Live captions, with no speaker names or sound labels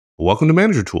Welcome to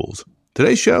Manager Tools.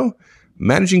 Today's show,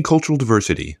 Managing Cultural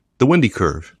Diversity, the Wendy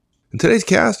Curve. In today's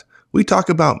cast, we talk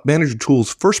about Manager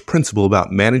Tools' first principle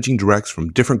about managing directs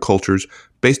from different cultures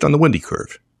based on the Wendy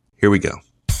Curve. Here we go.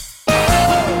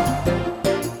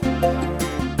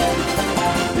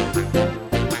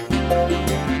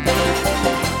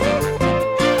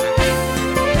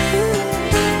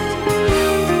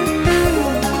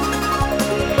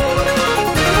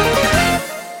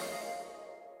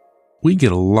 We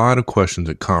get a lot of questions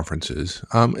at conferences,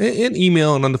 in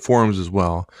email and on the forums as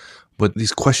well. But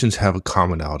these questions have a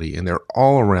commonality, and they're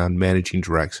all around managing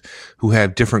directs who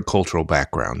have different cultural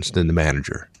backgrounds than the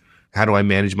manager. How do I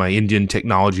manage my Indian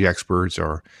technology experts,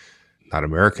 or not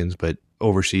Americans, but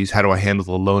overseas? How do I handle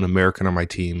the lone American on my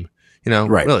team?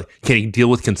 Right. Really, can he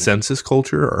deal with consensus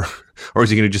culture, or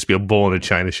is he going to just be a bull in a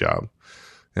china shop?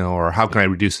 Or how can I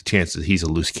reduce the chances that he's a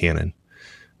loose cannon?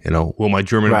 Will my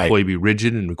German employee be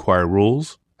rigid and require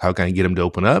rules? How can I get him to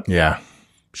open up? Yeah.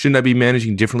 Shouldn't I be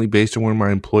managing differently based on where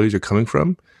my employees are coming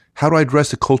from? How do I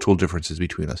address the cultural differences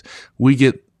between us? We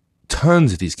get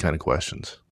tons of these kind of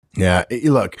questions. Yeah.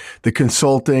 Look, the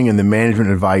consulting and the management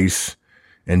advice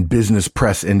and business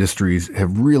press industries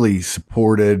have really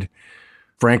supported,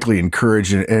 frankly,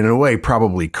 encouraged, and in a way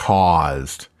probably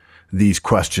caused these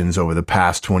questions over the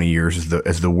past 20 years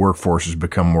as the workforce has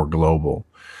become more global.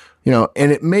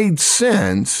 And it made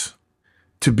sense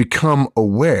to become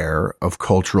aware of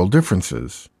cultural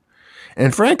differences.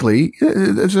 And frankly,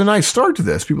 it's a nice start to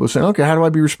this. People are saying, okay, how do I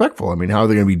be respectful? I mean, how are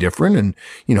they going to be different? And,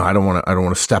 I don't want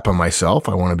to step on myself.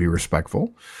 I want to be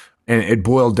respectful. And it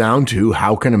boiled down to,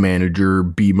 how can a manager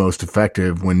be most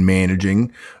effective when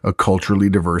managing a culturally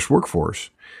diverse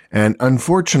workforce? And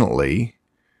unfortunately,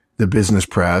 the business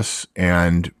press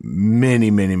and many,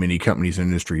 many, many companies and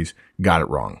industries got it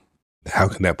wrong. How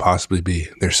can that possibly be?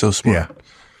 They're so smart.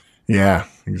 Yeah,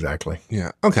 exactly.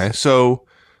 Yeah. Okay. So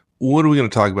what are we going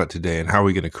to talk about today, and how are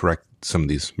we going to correct some of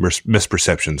these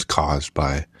misperceptions caused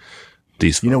by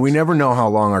these folks? We never know how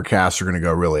long our casts are going to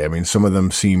go, really. I mean, some of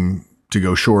them seem to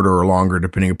go shorter or longer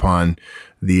depending upon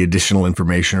the additional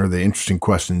information or the interesting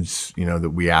questions,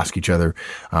 that we ask each other.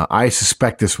 I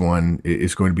suspect this one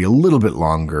is going to be a little bit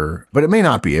longer, but it may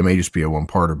not be. It may just be a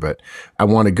one-parter, but I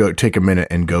want to take a minute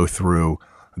and go through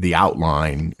the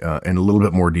outline in a little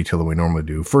bit more detail than we normally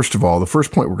do. First of all, the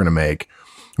first point we're going to make,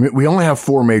 we only have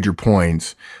four major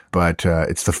points, but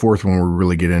it's the fourth one we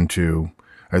really get into,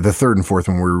 or the third and fourth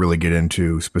one we really get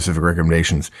into specific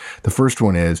recommendations. The first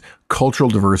one is cultural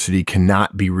diversity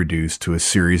cannot be reduced to a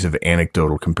series of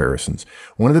anecdotal comparisons.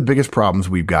 One of the biggest problems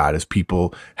we've got is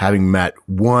people having met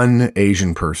one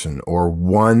Asian person or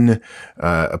one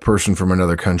a person from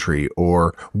another country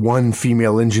or one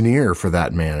female engineer for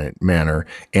that manner,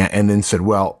 and then said,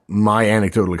 well, my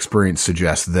anecdotal experience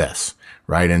suggests this.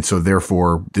 Right. And so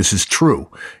therefore this is true.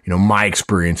 My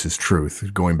experience is truth.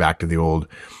 Going back to the old,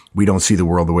 we don't see the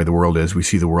world the way the world is. We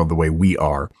see the world the way we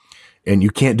are. And you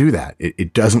can't do that.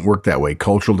 It doesn't work that way.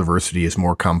 Cultural diversity is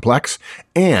more complex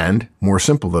and more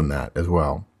simple than that as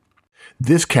well.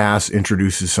 This cast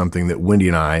introduces something that Wendy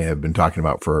and I have been talking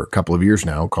about for a couple of years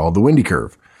now called the Wendy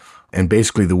Curve. And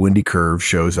basically the Wendy Curve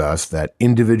shows us that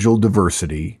individual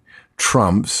diversity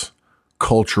trumps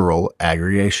cultural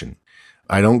aggregation.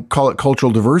 I don't call it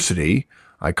cultural diversity.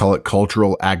 I call it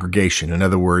cultural aggregation. In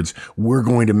other words, we're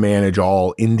going to manage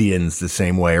all Indians the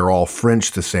same way, or all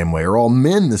French the same way, or all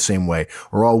men the same way,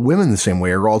 or all women the same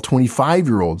way, or all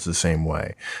 25-year-olds the same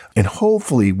way. And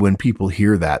hopefully when people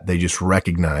hear that, they just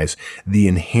recognize the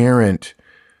inherent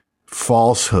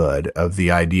falsehood of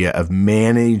the idea of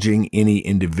managing any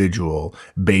individual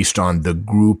based on the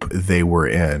group they were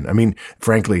in. I mean,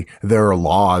 frankly, there are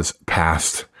laws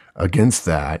passed against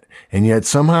that, and yet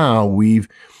somehow we've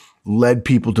led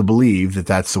people to believe that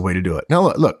that's the way to do it.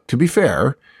 Now, look, to be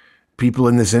fair, people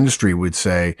in this industry would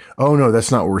say, oh, no,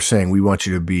 that's not what we're saying. We want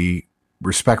you to be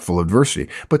respectful of diversity.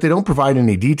 But they don't provide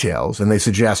any details, and they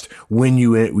suggest when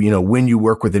you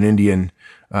work with an Indian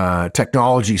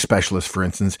technology specialist, for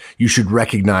instance, you should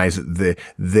recognize that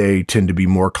they tend to be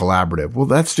more collaborative. Well,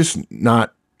 that's just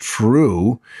not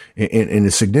true in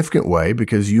a significant way,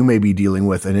 because you may be dealing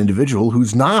with an individual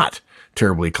who's not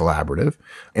terribly collaborative.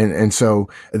 And so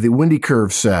the Wendy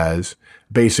Curve says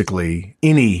basically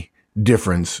any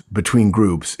difference between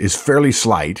groups is fairly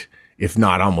slight, if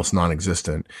not almost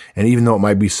non-existent. And even though it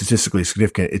might be statistically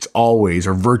significant, it's always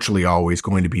or virtually always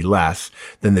going to be less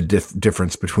than the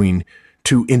difference between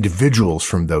two individuals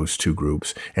from those two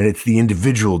groups. And it's the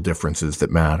individual differences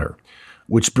that matter.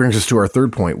 Which brings us to our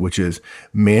third point, which is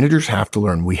managers have to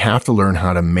learn. We have to learn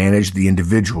how to manage the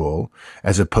individual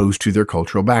as opposed to their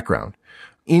cultural background.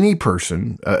 any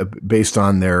person, based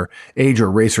on their age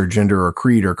or race or gender or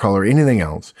creed or color, anything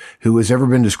else, who has ever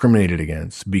been discriminated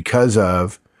against because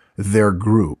of their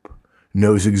group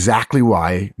knows exactly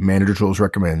why Manager Tools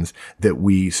recommends that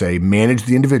we say manage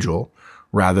the individual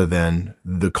rather than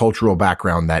the cultural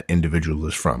background that individual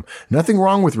is from. Nothing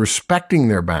wrong with respecting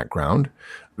their background.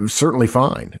 Certainly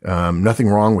fine. Nothing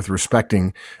wrong with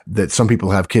respecting that some people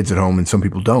have kids at home and some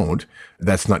people don't.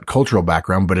 That's not cultural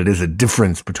background, but it is a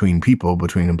difference between people,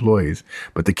 between employees.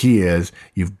 But the key is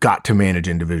you've got to manage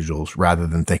individuals rather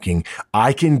than thinking,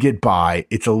 I can get by.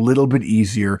 It's a little bit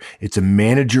easier. It's a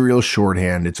managerial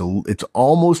shorthand. It's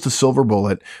almost a silver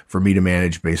bullet for me to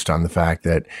manage based on the fact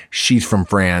that she's from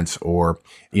France, or,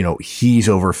 he's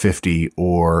over 50,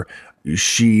 or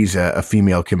she's a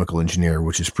female chemical engineer,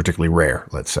 which is particularly rare,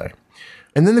 let's say.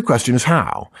 And then the question is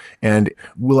how. And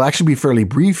we'll actually be fairly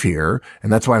brief here,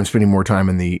 and that's why I'm spending more time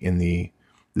in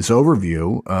this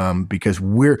overview, because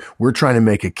we're trying to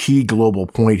make a key global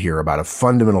point here about a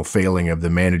fundamental failing of the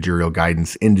managerial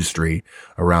guidance industry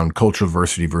around cultural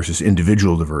diversity versus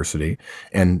individual diversity.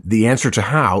 And the answer to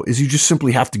how is you just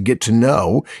simply have to get to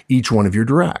know each one of your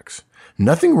directs.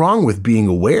 Nothing wrong with being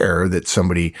aware that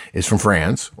somebody is from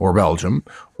France or Belgium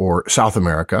or South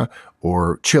America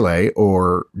or Chile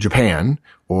or Japan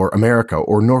or America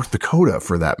or North Dakota,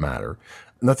 for that matter.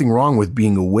 Nothing wrong with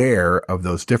being aware of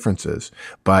those differences.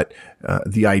 But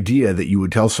the idea that you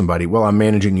would tell somebody, well, I'm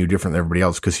managing you different than everybody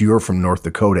else because you're from North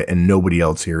Dakota and nobody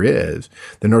else here is.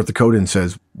 The North Dakotan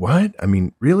says, what? I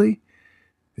mean, really?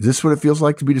 Is this what it feels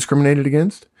like to be discriminated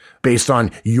against? Based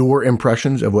on your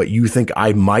impressions of what you think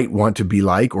I might want to be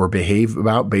like or behave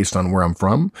about based on where I'm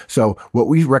from. So what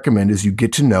we recommend is you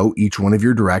get to know each one of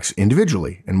your directs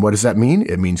individually. And what does that mean?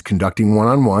 It means conducting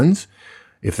one-on-ones.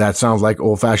 If that sounds like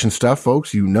old-fashioned stuff,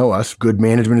 folks, you know us. Good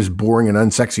management is boring and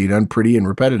unsexy and unpretty and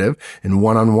repetitive, and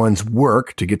one-on-ones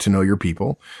work to get to know your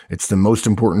people. It's the most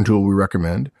important tool we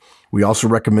recommend. We also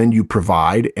recommend you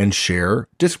provide and share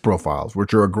DISC profiles,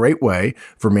 which are a great way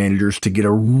for managers to get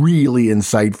a really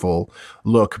insightful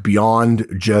look beyond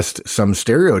just some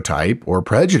stereotype or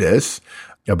prejudice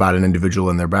about an individual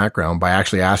and their background by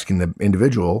actually asking the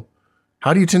individual,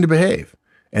 how do you tend to behave?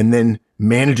 And then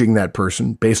managing that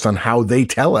person based on how they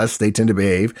tell us they tend to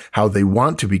behave, how they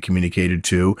want to be communicated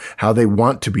to, how they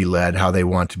want to be led, how they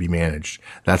want to be managed.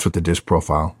 That's what the DISC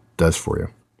profile does for you.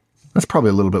 That's probably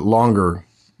a little bit longer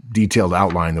detailed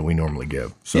outline than we normally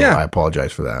give. So yeah. I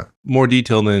apologize for that. More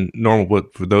detail than normal,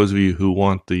 but for those of you who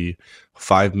want the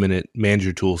 5-minute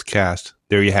Manager Tools cast,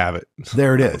 there you have it.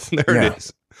 There it is. There it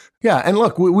is. Yeah. And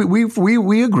look,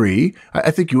 we agree.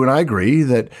 I think you and I agree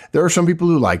that there are some people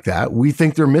who like that. We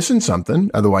think they're missing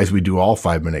something. Otherwise we do all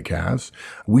 5-minute casts.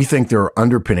 We think there are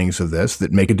underpinnings of this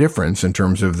that make a difference in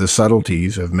terms of the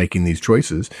subtleties of making these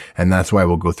choices. And that's why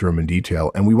we'll go through them in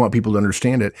detail. And we want people to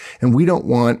understand it. And we don't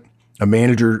want a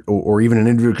manager or even an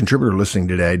individual contributor listening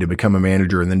today to become a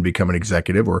manager and then become an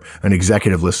executive, or an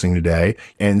executive listening today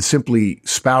and simply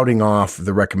spouting off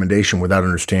the recommendation without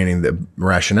understanding the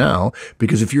rationale.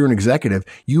 Because if you're an executive,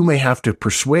 you may have to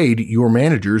persuade your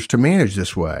managers to manage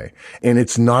this way. And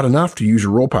it's not enough to use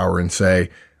your role power and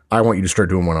say, I want you to start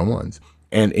doing one-on-ones.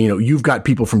 And, you've got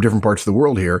people from different parts of the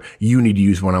world here. You need to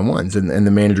use one-on-ones. And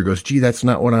the manager goes, gee, that's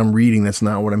not what I'm reading. That's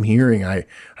not what I'm hearing. I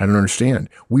don't understand.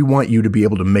 We want you to be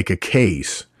able to make a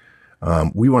case.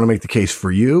 We want to make the case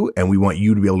for you, and we want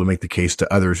you to be able to make the case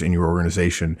to others in your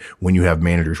organization when you have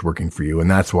managers working for you. And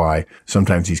that's why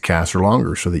sometimes these casts are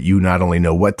longer, so that you not only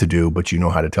know what to do, but you know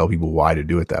how to tell people why to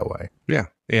do it that way. Yeah.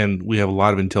 And we have a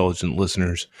lot of intelligent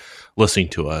listeners listening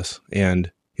to us,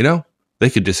 and, they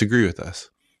could disagree with us.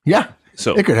 Yeah.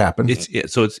 So it could happen.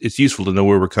 It's useful to know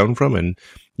where we're coming from, and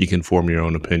you can form your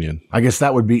own opinion. I guess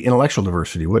that would be intellectual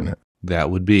diversity, wouldn't it?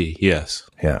 That would be, yes.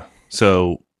 Yeah.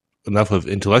 So enough of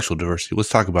intellectual diversity. Let's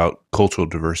talk about cultural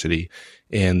diversity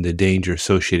and the danger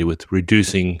associated with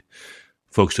reducing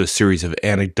folks to a series of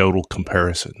anecdotal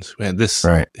comparisons. Man, this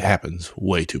happens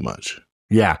way too much.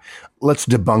 Yeah. Let's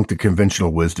debunk the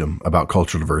conventional wisdom about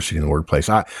cultural diversity in the workplace.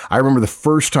 I remember the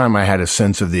first time I had a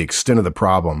sense of the extent of the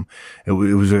problem. It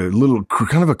was a little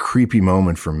kind of a creepy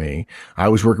moment for me. I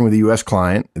was working with a U.S.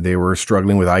 client. They were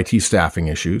struggling with IT staffing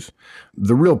issues.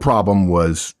 The real problem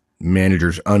was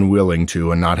managers unwilling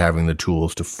to and not having the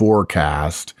tools to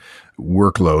forecast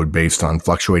workload based on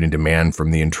fluctuating demand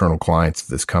from the internal clients of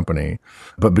this company.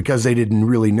 But because they didn't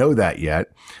really know that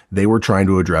yet, they were trying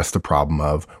to address the problem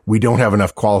of, we don't have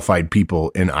enough qualified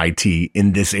people in IT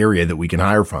in this area that we can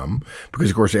hire from, because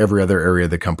of course every other area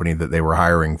of the company that they were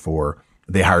hiring for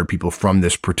they hired people from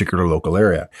this particular local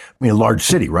area. I mean, a large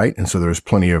city, right? And so there's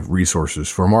plenty of resources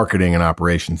for marketing and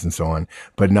operations and so on,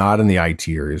 but not in the IT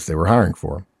areas they were hiring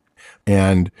for.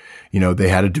 And, they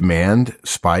had a demand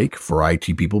spike for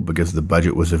IT people because the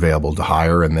budget was available to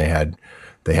hire and they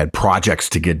had projects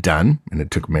to get done and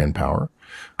it took manpower.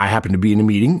 I happened to be in a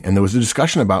meeting and there was a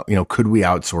discussion about, could we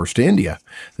outsource to India?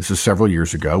 This is several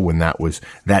years ago when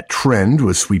that trend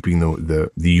was sweeping the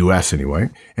US anyway.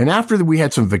 And after we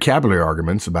had some vocabulary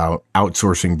arguments about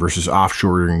outsourcing versus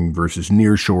offshoring versus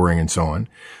nearshoring and so on,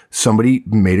 somebody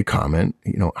made a comment,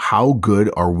 how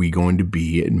good are we going to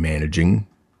be at managing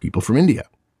people from India?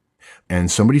 And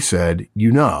somebody said,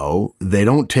 they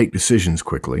don't take decisions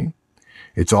quickly.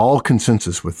 It's all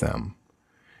consensus with them.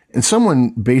 And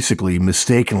someone basically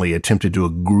mistakenly attempted to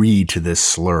agree to this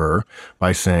slur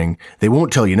by saying they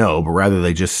won't tell you no, but rather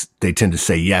they tend to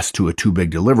say yes to a too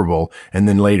big deliverable and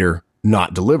then later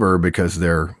not deliver because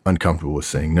they're uncomfortable with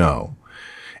saying no.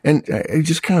 And I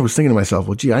just kind of was thinking to myself,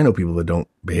 well, gee, I know people that don't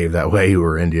behave that way who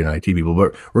are Indian IT people,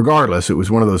 but regardless, it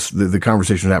was one of those, the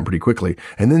conversation happened pretty quickly.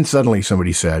 And then suddenly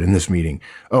somebody said in this meeting,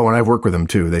 oh, and I've worked with them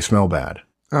too. They smell bad.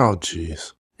 Oh,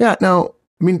 geez. Yeah. Now,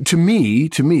 I mean, to me,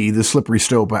 the slippery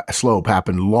slope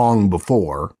happened long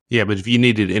before. Yeah, but if you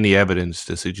needed any evidence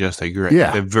to suggest that you're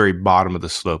at the very bottom of the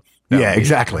slope. Yeah,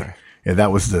 exactly. Yeah,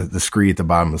 that was the scree at the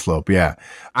bottom of the slope. Yeah.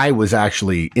 I was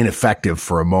actually ineffective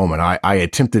for a moment. I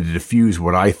attempted to diffuse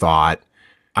what I thought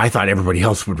everybody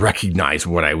else would recognize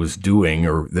what I was doing,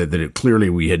 or that it clearly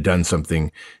we had done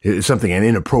something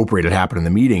inappropriate had happened in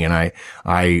the meeting. And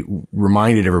I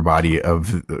reminded everybody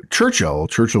of Churchill.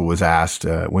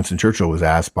 Winston Churchill was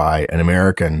asked by an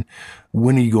American,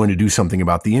 when are you going to do something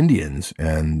about the Indians?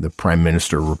 And the prime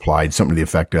minister replied something to the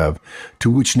effect of,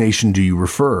 to which nation do you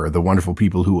refer? The wonderful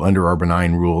people who under our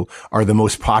benign rule are the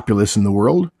most populous in the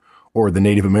world, or the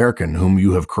Native American whom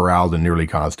you have corralled and nearly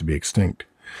caused to be extinct?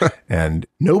 And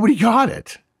nobody got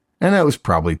it. And that was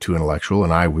probably too intellectual.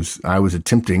 And I was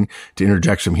attempting to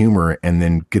interject some humor and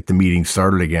then get the meeting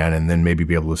started again and then maybe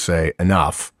be able to say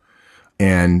enough.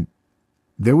 And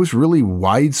there was really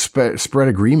widespread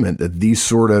agreement that these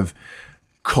sort of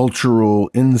cultural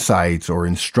insights or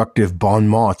instructive bon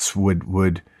mots were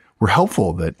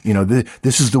helpful, that,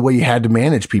 this is the way you had to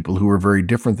manage people who were very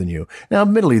different than you. Now,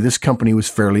 admittedly, this company was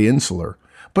fairly insular,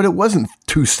 but it wasn't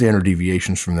 2 standard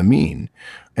deviations from the mean.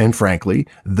 And frankly,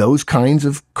 those kinds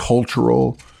of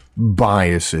cultural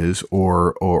biases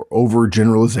or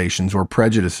overgeneralizations or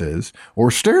prejudices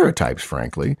or stereotypes,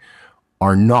 frankly,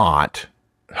 are not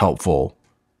helpful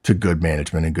to good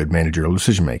management and good managerial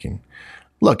decision making.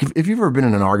 Look, if you've ever been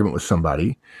in an argument with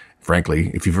somebody, frankly,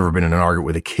 if you've ever been in an argument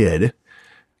with a kid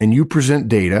and you present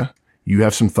data, you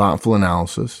have some thoughtful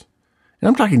analysis. And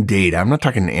I'm talking data. I'm not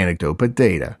talking an anecdote, but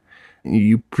data.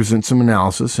 You present some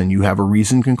analysis and you have a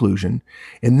reasoned conclusion,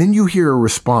 and then you hear a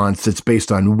response that's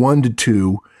based on 1 to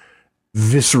 2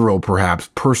 visceral,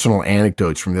 perhaps personal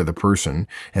anecdotes from the other person,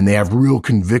 and they have real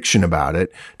conviction about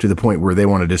it to the point where they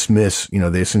want to dismiss,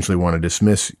 they essentially want to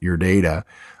dismiss your data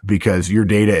because your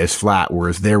data is flat,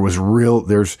 whereas their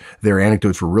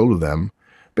anecdotes were real to them.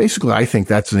 Basically, I think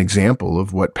that's an example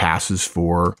of what passes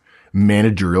for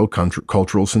managerial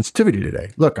cultural sensitivity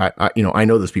today. Look, I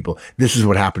know those people. This is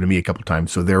what happened to me a couple of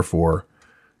times. So therefore,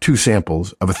 2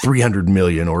 samples of a 300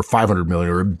 million or 500 million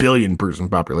or a billion person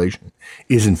population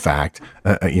is in fact,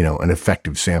 an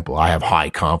effective sample. I have high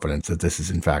confidence that this is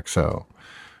in fact so.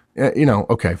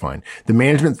 Okay, fine. The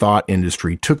management thought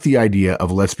industry took the idea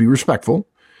of let's be respectful,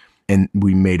 and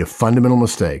we made a fundamental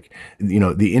mistake.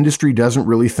 The industry doesn't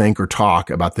really think or talk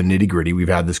about the nitty gritty. We've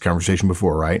had this conversation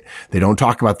before, right? They don't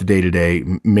talk about the day-to-day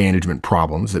management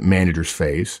problems that managers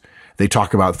face. They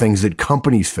talk about things that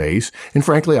companies face. And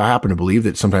frankly, I happen to believe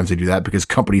that sometimes they do that because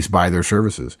companies buy their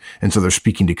services. And so they're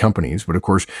speaking to companies. But of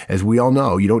course, as we all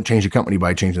know, you don't change a company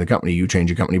by changing the company. You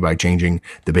change a company by changing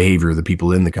the behavior of the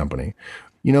people in the company.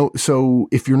 So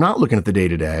if you're not looking at the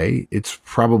day-to-day, it's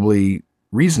probably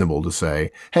reasonable to say,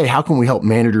 hey, how can we help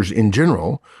managers in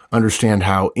general understand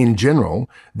how, in general,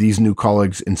 these new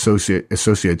colleagues and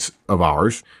associates of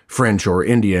ours, French or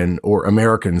Indian or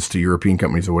Americans to European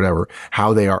companies or whatever,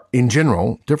 how they are, in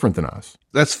general, different than us.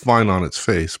 That's fine on its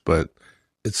face, but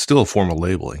it's still a form of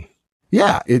labeling.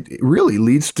 Yeah, it really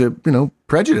leads to,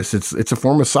 prejudice. It's a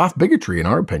form of soft bigotry, in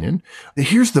our opinion.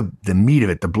 Here's the meat of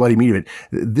it, the bloody meat of it.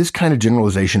 This kind of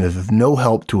generalization is of no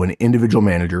help to an individual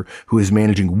manager who is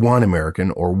managing 1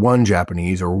 American or 1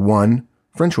 Japanese or 1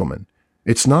 French woman.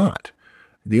 It's not.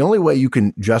 The only way you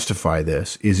can justify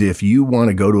this is if you want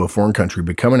to go to a foreign country,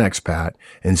 become an expat,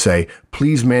 and say,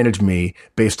 please manage me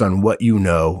based on what you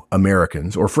know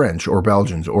Americans or French or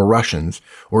Belgians or Russians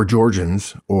or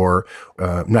Georgians or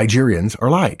Nigerians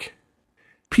are like.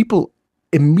 People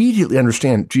immediately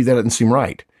understand, gee, that doesn't seem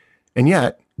right. And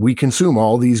yet we consume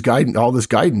all this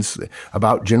guidance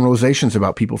about generalizations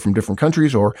about people from different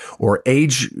countries or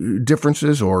age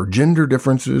differences or gender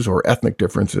differences or ethnic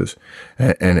differences.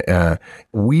 And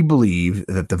we believe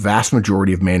that the vast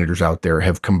majority of managers out there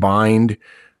have combined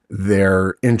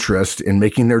their interest in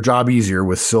making their job easier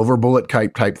with silver bullet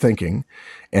type thinking.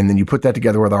 And then you put that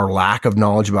together with our lack of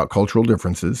knowledge about cultural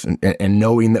differences and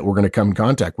knowing that we're going to come in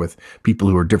contact with people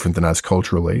who are different than us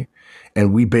culturally.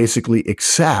 And we basically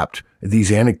accept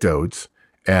these anecdotes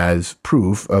as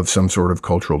proof of some sort of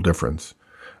cultural difference.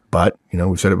 But,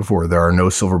 we've said it before, there are no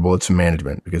silver bullets in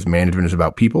management because management is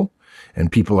about people,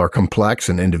 and people are complex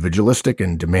and individualistic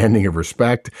and demanding of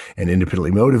respect and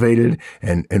independently motivated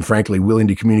and frankly willing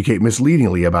to communicate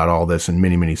misleadingly about all this in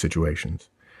many, many situations.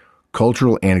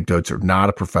 Cultural anecdotes are not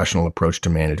a professional approach to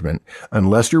management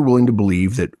unless you're willing to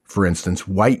believe that, for instance,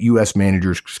 white U.S.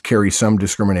 managers carry some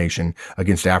discrimination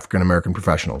against African American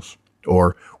professionals,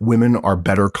 or women are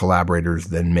better collaborators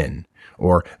than men,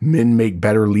 or men make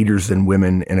better leaders than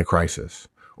women in a crisis,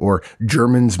 or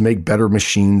Germans make better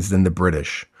machines than the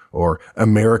British, or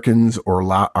Americans are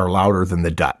louder than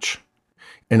the Dutch.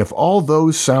 And if all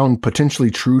those sound potentially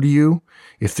true to you,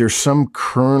 if there's some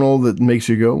kernel that makes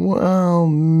you go, well,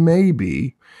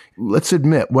 maybe, let's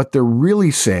admit what they're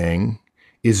really saying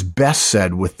is best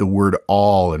said with the word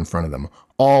all in front of them.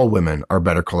 All women are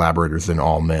better collaborators than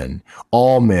all men.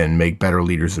 All men make better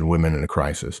leaders than women in a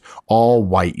crisis. All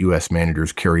white U.S.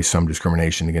 managers carry some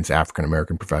discrimination against African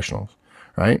American professionals,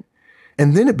 right?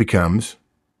 And then it becomes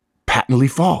patently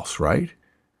false, right?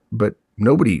 But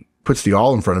nobody puts the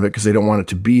all in front of it because they don't want it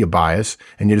to be a bias.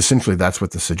 And yet essentially that's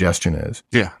what the suggestion is.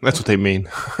 Yeah, that's what they mean.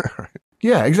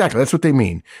 Yeah, exactly. That's what they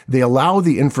mean. They allow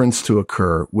the inference to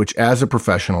occur, which as a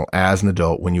professional, as an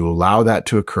adult, when you allow that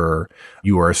to occur,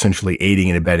 you are essentially aiding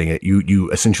and abetting it.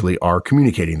 You essentially are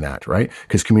communicating that, right?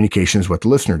 Because communication is what the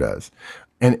listener does.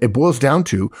 And it boils down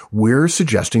to, we're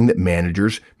suggesting that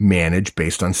managers manage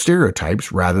based on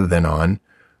stereotypes rather than on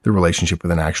the relationship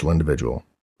with an actual individual.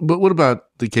 But what about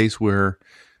the case where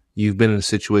you've been in a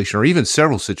situation or even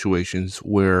several situations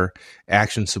where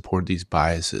actions support these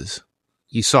biases?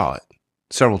 You saw it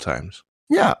several times.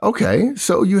 Yeah. Okay.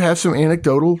 So you have some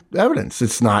anecdotal evidence.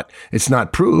 It's not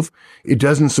proof. It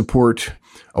doesn't support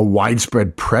a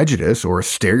widespread prejudice or a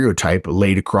stereotype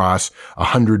laid across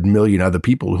 100 million other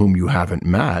people whom you haven't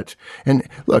met. And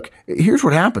look, here's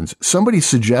what happens. Somebody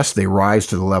suggests they rise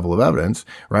to the level of evidence,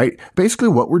 right? Basically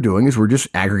what we're doing is we're just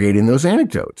aggregating those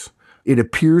anecdotes. It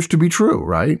appears to be true,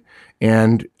 right?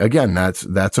 And again, that's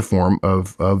a form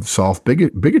of soft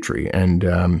bigotry.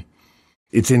 And,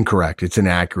 it's incorrect. It's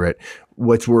inaccurate.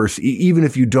 What's worse, even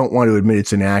if you don't want to admit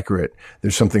it's inaccurate,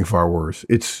 there's something far worse.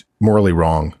 It's morally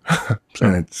wrong.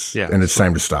 and it's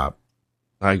time to stop.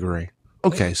 I agree.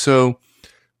 Okay. So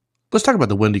let's talk about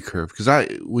the Wendy curve. Because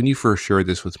when you first shared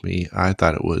this with me, I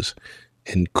thought it was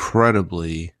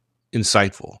incredibly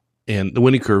insightful. And the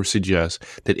Wendy curve suggests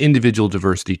that individual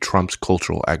diversity trumps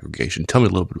cultural aggregation. Tell me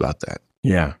a little bit about that.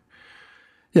 Yeah.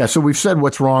 Yeah. So we've said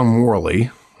what's wrong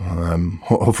morally.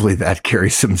 Hopefully that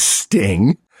carries some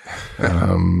sting.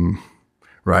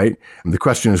 Right? The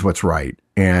question is what's right.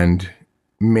 And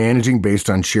managing based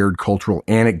on shared cultural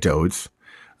anecdotes,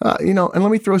 and let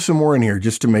me throw some more in here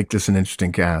just to make this an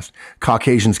interesting cast.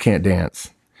 Caucasians can't dance.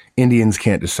 Indians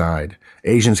can't decide.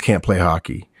 Asians can't play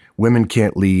hockey. Women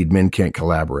can't lead. Men can't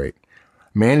collaborate.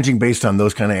 Managing based on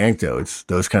those kind of anecdotes,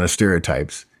 those kind of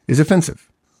stereotypes is offensive.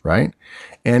 Right?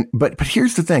 But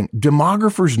here's the thing.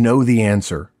 Demographers know the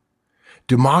answer.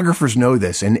 Demographers know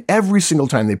this. And every single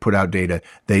time they put out data,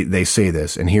 they say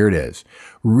this. And here it is.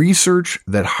 Research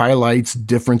that highlights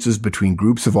differences between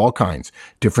groups of all kinds,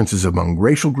 differences among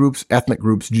racial groups, ethnic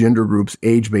groups, gender groups,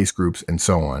 age-based groups, and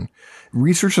so on.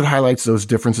 Research that highlights those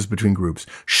differences between groups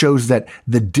shows that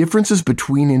the differences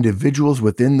between individuals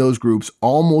within those groups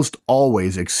almost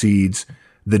always exceeds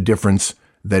the difference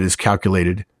that is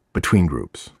calculated between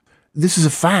groups. This is a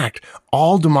fact.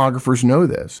 All demographers know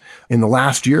this. In the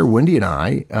last year, Wendy and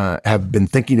I have been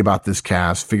thinking about this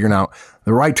cast, figuring out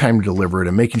the right time to deliver it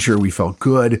and making sure we felt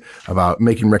good about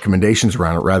making recommendations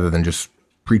around it rather than just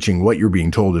preaching what you're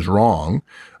being told is wrong.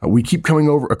 We keep coming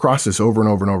across this over and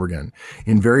over and over again.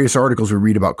 In various articles, we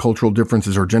read about cultural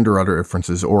differences or gender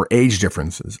differences or age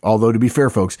differences. Although, to be fair,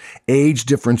 folks, age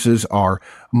differences are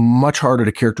much harder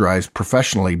to characterize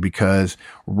professionally because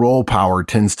role power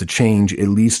tends to change, at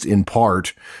least in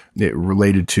part,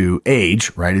 related to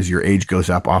age, right? As your age goes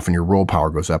up, often your role power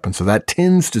goes up. And so that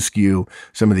tends to skew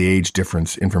some of the age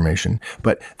difference information.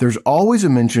 But there's always a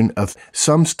mention of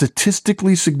some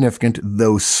statistically significant,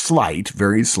 though slight,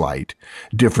 very slight,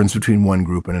 difference between one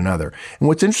group and another. And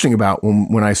what's interesting about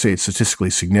when I say it's statistically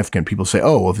significant, people say,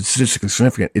 oh, well, if it's statistically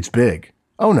significant, it's big.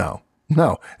 Oh, no.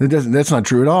 No, that's not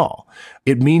true at all.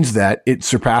 It means that it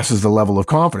surpasses the level of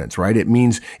confidence, right? It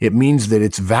means that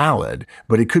it's valid,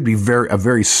 but it could be a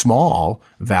very small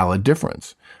valid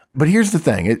difference. But here's the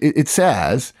thing. It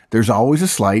says there's always a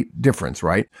slight difference,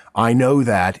 right? I know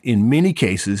that in many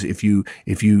cases, if you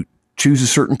choose a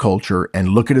certain culture and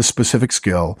look at a specific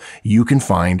skill, you can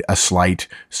find a slight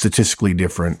statistically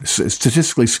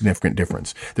significant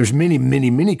difference. There's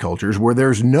many cultures where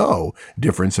there's no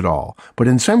difference at all. But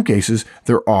in some cases,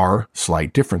 there are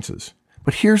slight differences.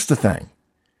 But here's the thing.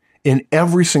 In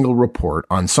every single report,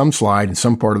 on some slide, in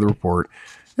some part of the report,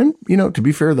 and, to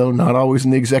be fair, though, not always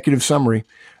in the executive summary,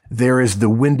 there is the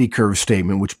Wendy curve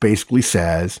statement, which basically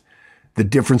says the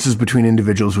differences between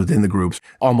individuals within the groups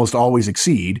almost always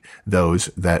exceed those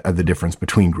that are the difference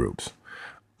between groups.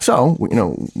 So,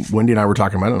 Wendy and I were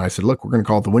talking about it, and I said, look, we're going to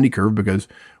call it the Wendy curve because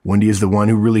Wendy is the one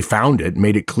who really found it,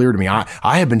 made it clear to me. I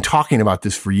have been talking about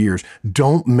this for years.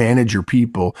 Don't manage your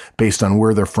people based on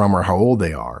where they're from or how old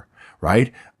they are,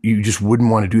 right? You just wouldn't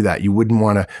want to do that. You wouldn't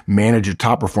want to manage a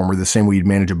top performer the same way you'd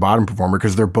manage a bottom performer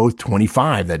because they're both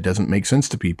 25. That doesn't make sense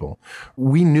to people.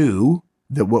 We knew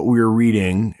that what we were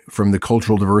reading from the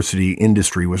cultural diversity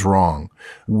industry was wrong.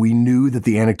 We knew that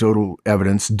the anecdotal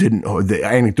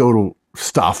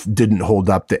stuff didn't hold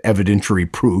up the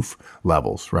evidentiary proof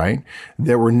levels, right?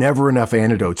 There were never enough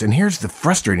anecdotes. And here's the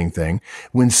frustrating thing.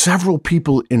 When several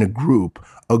people in a group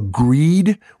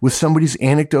agreed with somebody's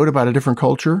anecdote about a different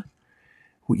culture,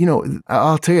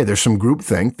 I'll tell you, there's some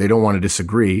groupthink. They don't want to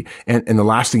disagree. And the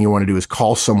last thing you want to do is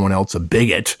call someone else a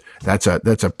bigot. That's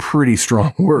a pretty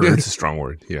strong word. Yeah, it's a strong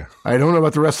word. Yeah. I don't know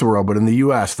about the rest of the world, but in the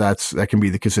U.S., that can be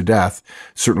the kiss of death.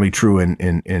 Certainly true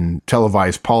in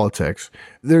televised politics.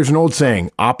 There's an old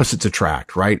saying, opposites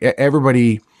attract, right?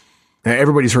 Everybody's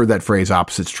heard that phrase,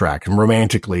 opposites attract, and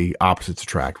romantically opposites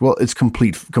attract. Well, it's a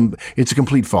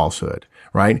complete falsehood,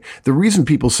 right? The reason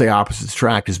people say opposites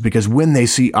attract is because when they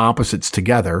see opposites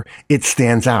together, it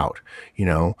stands out.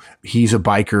 He's a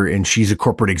biker and she's a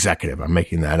corporate executive. I'm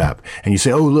making that up. And you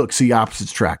say, oh, look, see,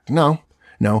 opposites attract. No,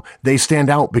 they stand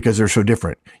out because they're so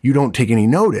different. You don't take any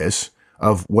notice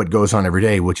of what goes on every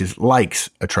day, which is likes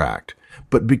attract.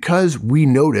 But because we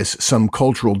notice some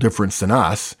cultural difference than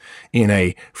us in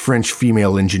a French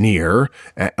female engineer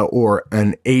or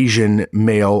an Asian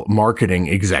male marketing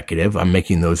executive, I'm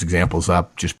making those examples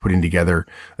up, just putting together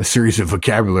a series of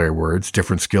vocabulary words,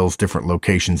 different skills, different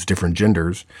locations, different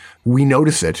genders. We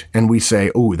notice it and we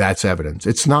say, oh, that's evidence.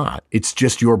 It's not. It's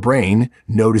just your brain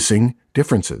noticing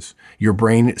differences. Your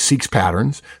brain seeks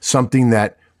patterns, something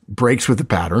that breaks with the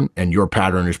pattern, and your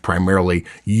pattern is primarily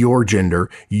your gender,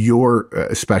 your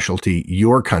specialty,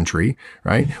 your country,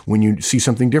 right? When you see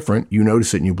something different, you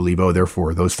notice it and you believe, oh,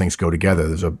 therefore those things go together.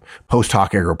 There's a post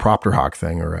hoc ergo propter hoc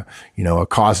thing, or a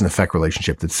cause and effect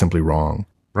relationship that's simply wrong.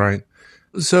 Right.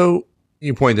 So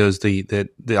your point is that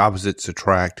the opposites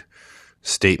attract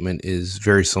statement is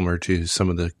very similar to some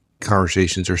of the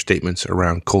conversations or statements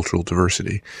around cultural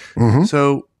diversity. Mm-hmm.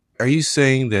 So are you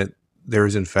saying that there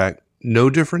is in fact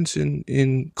no difference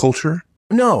in culture?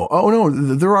 No. Oh, no.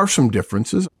 There are some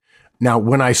differences. Now,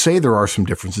 when I say there are some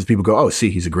differences, people go, oh, see,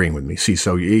 he's agreeing with me. See,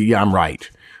 so yeah, I'm right.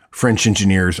 French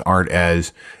engineers aren't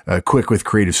as quick with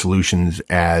creative solutions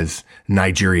as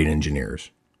Nigerian engineers.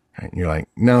 Right? And you're like,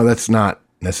 no, that's not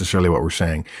necessarily what we're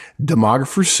saying.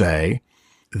 Demographers say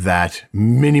that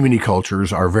many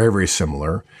cultures are very, very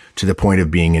similar to the point of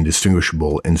being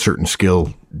indistinguishable in certain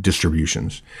skill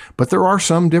distributions. But there are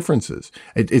some differences.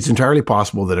 It's entirely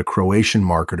possible that a Croatian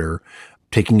marketer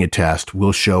taking a test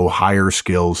will show higher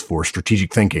skills for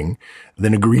strategic thinking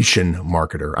than a Grecian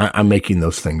marketer. I'm making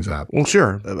those things up. Well,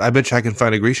 sure. I bet you I can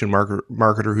find a Grecian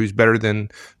marketer who's better than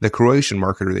the Croatian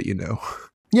marketer that you know.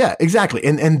 Yeah, exactly.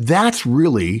 And that's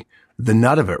really the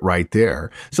nut of it right there.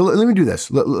 So let me do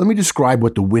this. Let me describe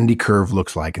what the Wendy curve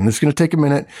looks like. And this is going to take a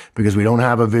minute because we don't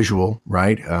have a visual,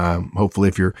 right? Hopefully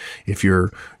if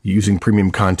you're using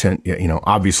premium content,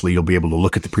 obviously you'll be able to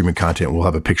look at the premium content. We'll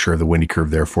have a picture of the Wendy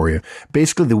curve there for you.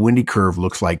 Basically, the Wendy curve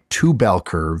looks like two bell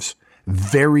curves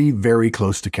very, very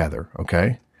close together.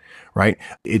 Okay. right?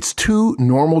 It's two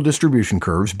normal distribution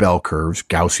curves, bell curves,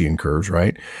 Gaussian curves,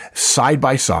 right? Side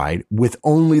by side with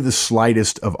only the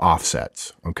slightest of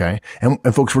offsets. Okay. And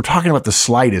folks, we're talking about the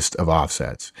slightest of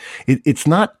offsets. It's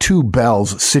not two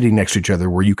bells sitting next to each other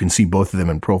where you can see both of them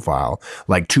in profile,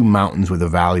 like two mountains with a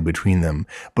valley between them,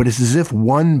 but it's as if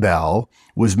one bell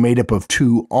was made up of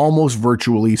two almost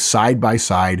virtually side by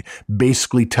side,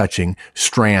 basically touching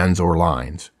strands or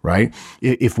lines, right?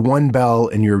 If one bell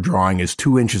in your drawing is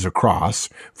 2 inches across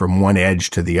from one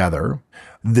edge to the other,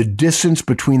 the distance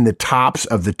between the tops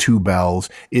of the two bells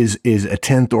is a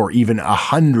tenth or even a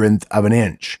hundredth of an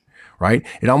inch, right?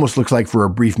 It almost looks like for a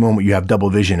brief moment you have double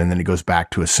vision and then it goes back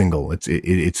to a single.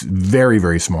 It's very,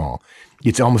 very small.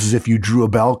 It's almost as if you drew a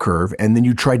bell curve and then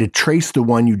you tried to trace the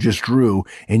one you just drew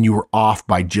and you were off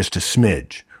by just a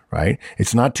smidge, right?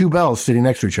 It's not two bells sitting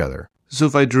next to each other. So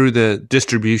if I drew the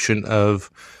distribution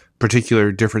of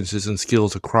particular differences in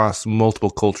skills across multiple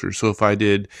cultures, so if I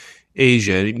did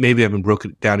Asia, maybe I haven't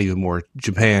broken it down even more,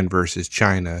 Japan versus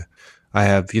China, I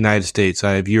have United States,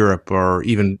 I have Europe, or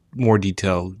even more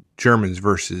detailed, Germans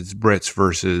versus Brits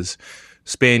versus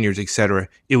Spaniards, etc.,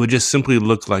 it would just simply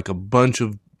look like a bunch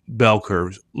of bell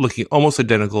curves looking almost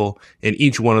identical and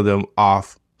each one of them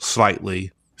off slightly.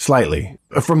 Slightly.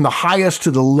 From the highest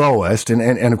to the lowest,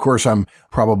 and of course I'm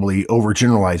probably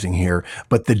overgeneralizing here,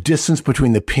 but the distance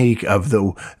between the peak of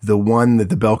the one that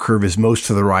the bell curve is most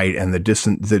to the right and the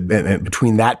distance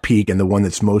between that peak and the one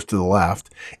that's most to the left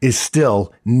is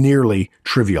still nearly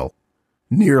trivial.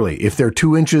 Nearly. If they're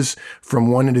 2 inches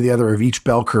from one end to the other of each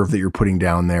bell curve that you're putting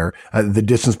down there, the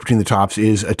distance between the tops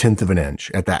is a tenth of an inch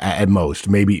at most.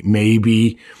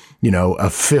 Maybe, a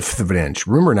fifth of an inch.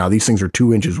 Remember now, these things are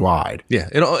 2 inches wide. Yeah.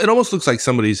 It almost looks like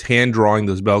somebody's hand drawing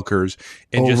those bell curves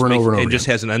and just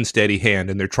has an unsteady hand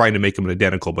and they're trying to make them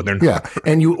identical, but they're not. Yeah.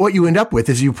 And what you end up with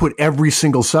is you put every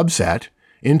single subset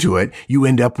into it, you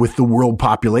end up with the world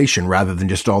population rather than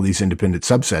just all these independent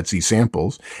subsets, these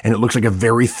samples. And it looks like a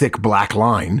very thick black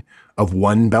line of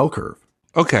one bell curve.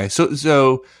 Okay.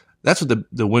 So that's what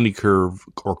the Winde curve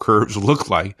or curves look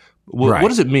like. Right. What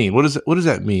does it mean? What does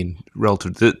that mean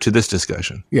relative to this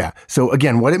discussion? Yeah. So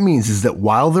again, what it means is that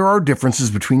while there are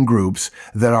differences between groups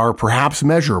that are perhaps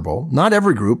measurable, not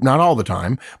every group, not all the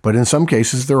time, but in some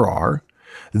cases there are,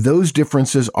 those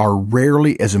differences are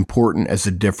rarely as important as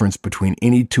the difference between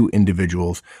any two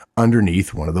individuals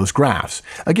underneath one of those graphs.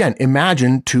 Again,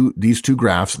 imagine these two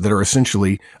graphs that are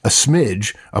essentially a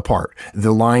smidge apart.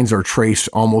 The lines are traced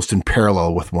almost in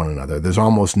parallel with one another. There's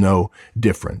almost no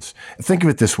difference. Think of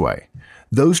it this way.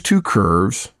 Those two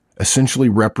curves essentially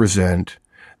represent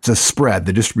the spread,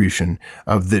 the distribution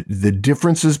of the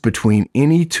differences between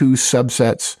any two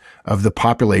subsets of the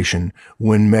population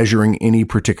when measuring any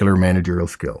particular managerial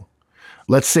skill.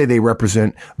 Let's say they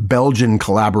represent Belgian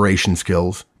collaboration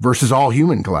skills versus all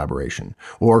human collaboration,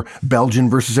 or Belgian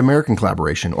versus American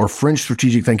collaboration, or French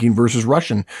strategic thinking versus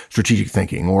Russian strategic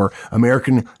thinking, or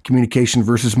American communication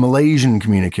versus Malaysian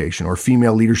communication, or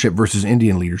female leadership versus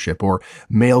Indian leadership, or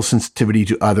male sensitivity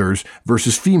to others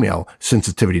versus female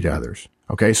sensitivity to others.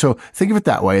 Okay, so think of it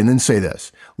that way and then say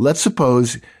this. Let's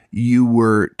suppose you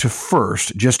were to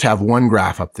first just have one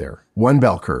graph up there, one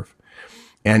bell curve.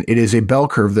 And it is a bell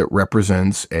curve that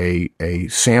represents a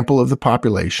sample of the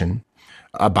population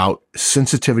about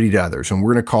sensitivity to others. And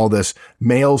we're going to call this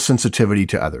male sensitivity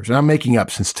to others. And I'm making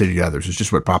up sensitivity to others. It's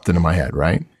just what popped into my head,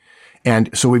 right?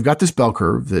 And so we've got this bell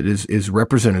curve that is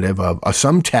representative of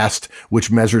some test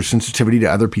which measures sensitivity to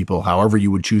other people, however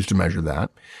you would choose to measure that.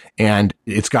 And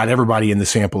it's got everybody in the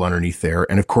sample underneath there.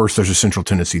 And of course, there's a central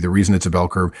tendency. The reason it's a bell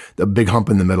curve, the big hump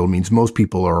in the middle means most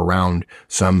people are around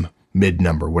some mid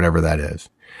number, whatever that is.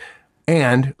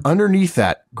 And underneath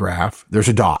that graph, there's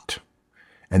a dot.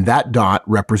 And that dot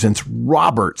represents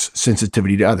Robert's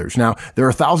sensitivity to others. Now, there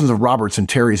are thousands of Roberts and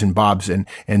Terrys and Bobs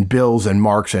and Bills and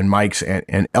Marks and Mikes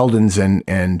and Eldons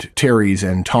and Terrys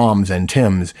and Toms and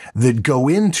Tims that go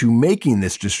into making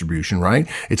this distribution, right?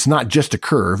 It's not just a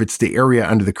curve. It's the area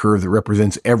under the curve that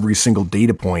represents every single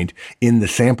data point in the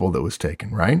sample that was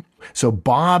taken, right? So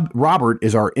Robert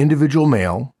is our individual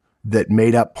male that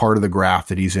made up part of the graph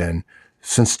that he's in.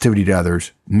 Sensitivity to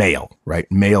others, male, right?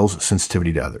 Male's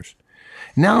sensitivity to others.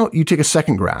 Now you take a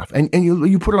second graph and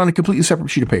you put it on a completely separate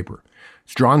sheet of paper.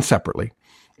 It's drawn separately.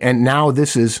 And now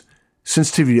this is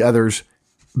sensitivity to others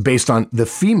based on the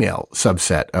female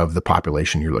subset of the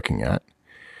population you're looking at.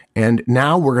 And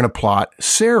now we're going to plot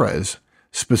Sarah's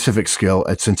specific skill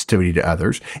at sensitivity to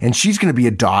others. And she's going to be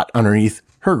a dot underneath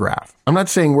her graph. I'm not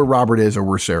saying where Robert is or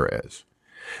where Sarah is.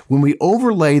 When we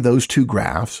overlay those two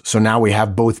graphs, so now we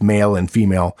have both male and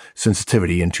female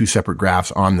sensitivity in two separate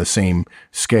graphs on the same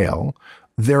scale,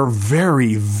 they're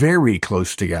very, very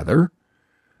close together.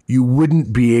 You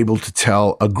wouldn't be able to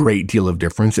tell a great deal of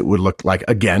difference. It would look like,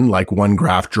 again, like one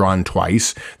graph drawn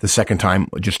twice, the second time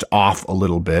just off a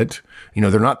little bit.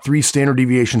 They're not 3 standard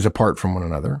deviations apart from one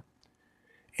another.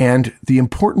 And the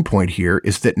important point here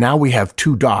is that now we have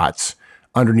 2 dots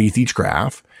underneath each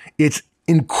graph. It's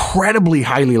incredibly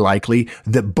highly likely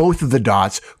that both of the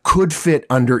dots could fit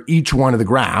under each one of the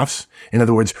graphs. In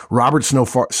other words, Robert's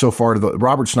not so far to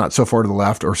the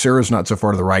left, or Sarah's not so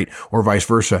far to the right, or vice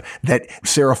versa, that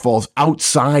Sarah falls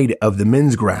outside of the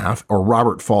men's graph or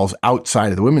Robert falls outside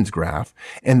of the women's graph.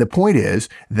 And the point is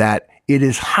that it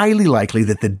is highly likely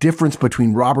that the difference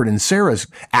between Robert and Sarah's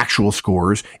actual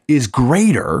scores is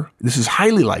greater. This is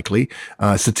highly likely,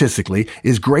 statistically,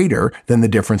 is greater than the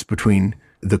difference between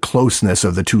the closeness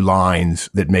of the 2 lines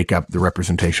that make up the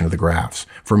representation of the graphs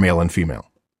for male and female.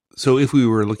 So if we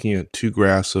were looking at 2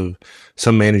 graphs of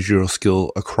some managerial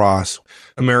skill across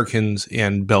Americans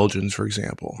and Belgians, for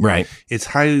example, right, it's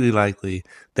highly likely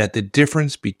that the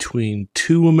difference between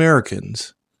 2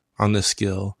 Americans on this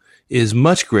skill is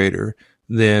much greater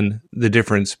than the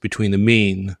difference between the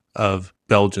mean of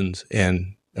Belgians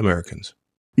and Americans.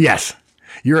 Yes,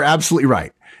 you're absolutely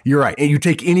right. You're right. And you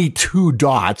take any 2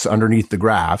 dots underneath the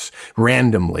graphs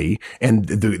randomly, and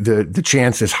the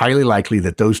chance is highly likely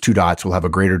that those 2 dots will have a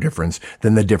greater difference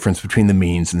than the difference between the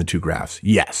means and the 2 graphs.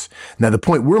 Yes. Now, the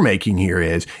point we're making here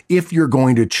is if you're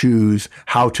going to choose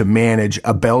how to manage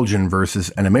a Belgian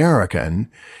versus an American,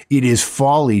 it is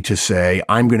folly to say,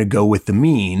 I'm going to go with the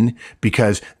mean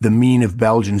because the mean of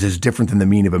Belgians is different than the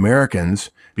mean of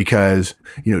Americans, because,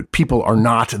 people are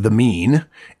not the mean,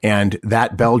 and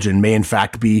that Belgian may in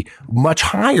fact be much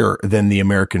higher than the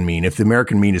American mean. If the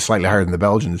American mean is slightly higher than the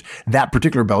Belgians, that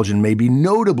particular Belgian may be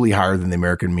notably higher than the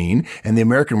American mean, and the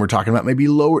American we're talking about may be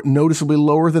noticeably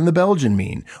lower than the Belgian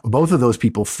mean. Both of those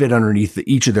people fit underneath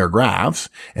each of their graphs,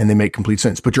 and they make complete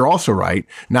sense. But you're also right.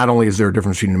 Not only is there a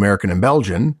difference between American and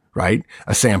Belgian, right,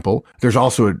 a sample, there's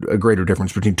also a greater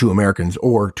difference between 2 Americans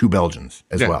or 2 Belgians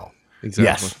as well. Exactly.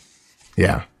 Yes.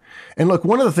 Yeah. And look,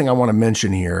 one other thing I want to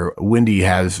mention here, Wendy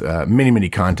has many, many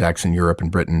contacts in Europe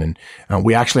and Britain, and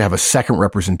we actually have a second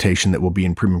representation that will be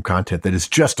in premium content that is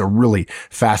just a really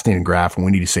fascinating graph, and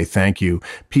we need to say thank you.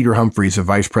 Peter Humphreys, a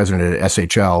vice president at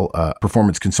SHL, a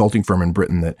performance consulting firm in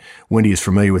Britain that Wendy is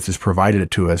familiar with, has provided it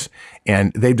to us,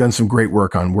 and they've done some great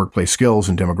work on workplace skills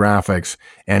and demographics.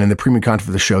 And in the premium content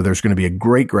for the show, there's going to be a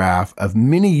great graph of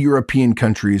many European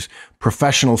countries'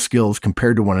 professional skills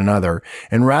compared to one another.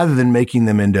 And rather than making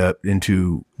them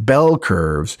into bell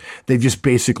curves, they've just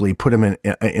basically put them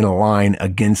in a line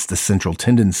against the central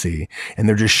tendency. And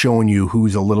they're just showing you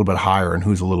who's a little bit higher and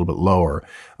who's a little bit lower.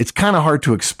 It's kind of hard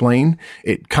to explain.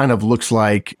 It kind of looks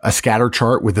like a scatter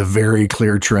chart with a very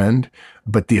clear trend,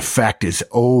 but the effect is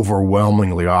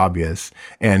overwhelmingly obvious.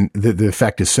 And the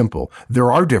effect is simple.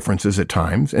 There are differences at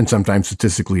times, and sometimes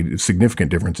statistically significant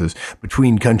differences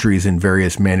between countries in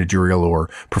various managerial or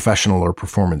professional or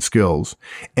performance skills.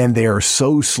 And they are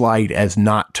so slight as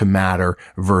not to matter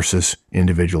versus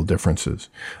individual differences.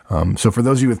 So for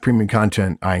those of you with premium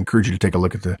content, I encourage you to take a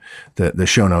look at the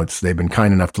show notes. They've been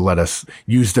kind enough to let us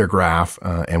use their graph,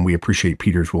 and we appreciate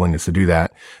Peter's willingness to do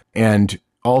that. And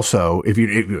also, if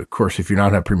you're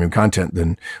not have premium content,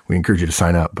 then we encourage you to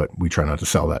sign up, but we try not to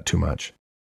sell that too much.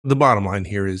 The bottom line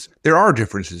here is there are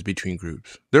differences between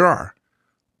groups. There are.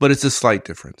 But it's a slight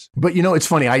difference. But it's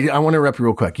funny. I want to interrupt you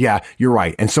real quick. Yeah, you're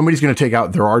right. And somebody's going to take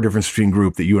out there are differences between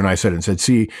group that you and I said and said,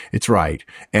 see, it's right.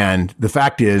 And the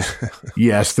fact is,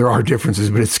 yes, there are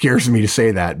differences, but it scares me to say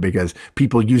that because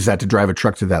people use that to drive a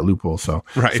truck to that loophole. So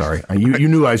right. Sorry. You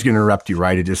knew I was going to interrupt you,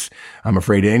 right? I'm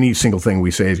afraid any single thing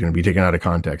we say is going to be taken out of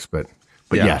context, but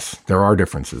yeah. Yes, there are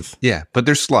differences. Yeah, but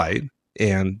they're slight,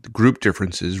 and group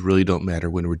differences really don't matter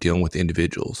when we're dealing with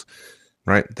individuals.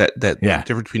 Right? That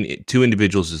difference between 2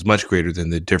 individuals is much greater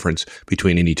than the difference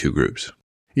between any 2 groups.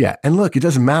 Yeah. And look, it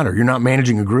doesn't matter. You're not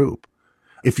managing a group.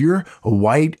 If you're a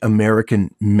white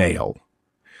American male,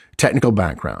 technical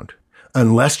background,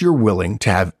 unless you're willing to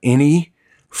have any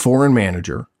foreign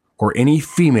manager or any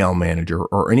female manager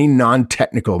or any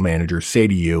non-technical manager say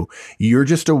to you, you're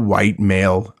just a white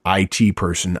male IT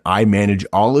person. I manage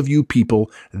all of you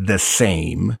people the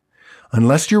same.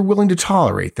 Unless you're willing to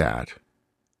tolerate that,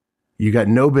 you got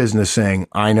no business saying,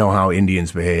 I know how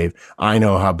Indians behave. I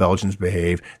know how Belgians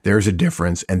behave. There's a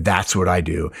difference. And that's what I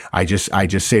do. I just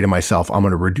say to myself, I'm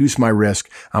going to reduce my risk.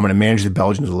 I'm going to manage the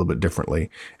Belgians a little bit differently.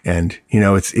 And,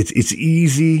 it's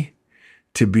easy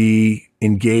to be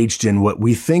engaged in what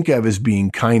we think of as being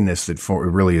kindness that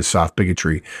really is soft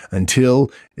bigotry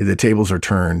until the tables are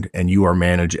turned and you are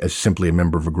managed as simply a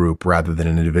member of a group rather than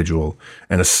an individual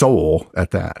and a soul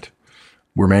at that.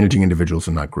 We're managing individuals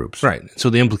and not groups. Right. So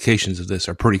the implications of this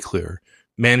are pretty clear.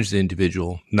 Manage the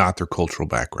individual, not their cultural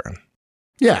background.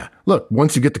 Yeah. Look,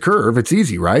 once you get the curve, it's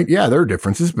easy, right? Yeah, there are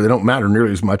differences, but they don't matter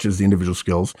nearly as much as the individual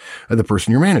skills of the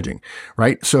person you're managing,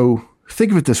 right? So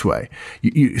think of it this way.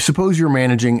 You suppose you're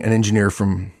managing an engineer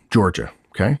from Georgia,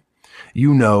 okay?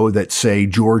 You know that, say,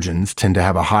 Georgians tend to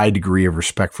have a high degree of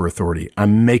respect for authority.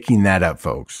 I'm making that up,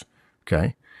 folks,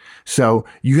 okay? So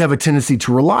you have a tendency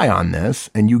to rely on this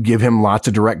and you give him lots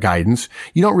of direct guidance.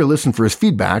 You don't really listen for his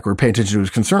feedback or pay attention to his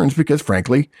concerns because,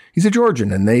 frankly, he's a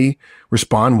Georgian and they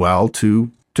respond well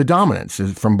to dominance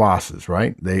from bosses,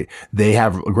 right? They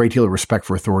have a great deal of respect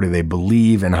for authority. They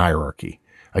believe in hierarchy.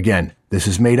 Again, this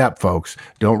is made up, folks.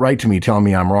 Don't write to me telling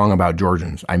me I'm wrong about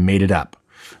Georgians. I made it up.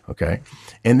 Okay.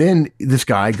 And then this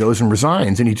guy goes and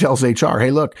resigns and he tells HR,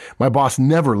 hey, look, my boss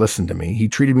never listened to me. He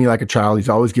treated me like a child. He's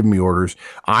always giving me orders.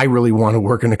 I really want to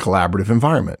work in a collaborative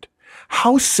environment.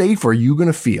 How safe are you going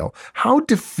to feel? How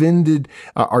defended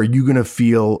are you going to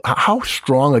feel? How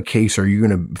strong a case are you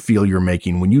going to feel you're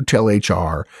making when you tell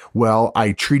HR, well,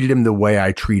 I treated him the way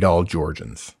I treat all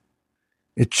Georgians?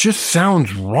 It just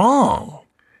sounds wrong.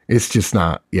 It's just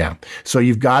not. Yeah. So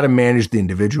you've got to manage the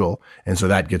individual. And so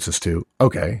that gets us to,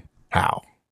 okay, how?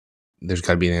 There's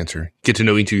got to be an answer. Get to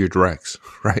know each of your directs,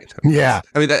 right? Yeah.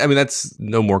 I mean, that's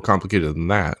no more complicated than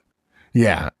that.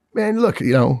 Yeah. And look,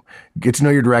 get to know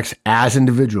your directs as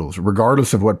individuals,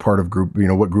 regardless of what part of group,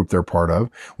 what group they're part of,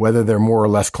 whether they're more or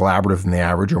less collaborative than the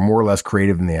average or more or less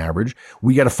creative than the average.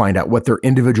 We got to find out what their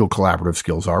individual collaborative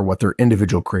skills are, what their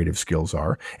individual creative skills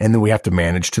are. And then we have to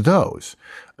manage to those.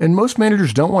 And most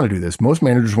managers don't want to do this. Most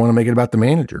managers want to make it about the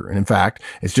manager. And in fact,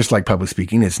 it's just like public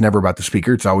speaking. It's never about the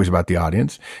speaker. It's always about the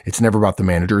audience. It's never about the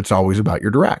manager. It's always about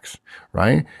your directs,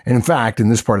 right? And in fact, in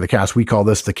this part of the cast, we call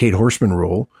this the Kate Horseman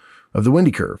rule of the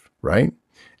Wendy curve, right?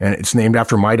 And it's named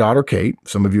after my daughter, Kate.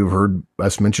 Some of you have heard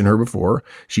us mention her before.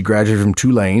 She graduated from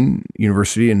Tulane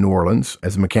University in New Orleans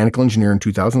as a mechanical engineer in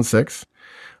 2006.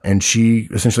 And she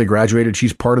essentially graduated.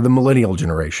 She's part of the millennial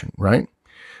generation, right?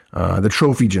 The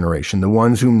trophy generation, the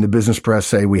ones whom the business press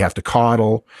say we have to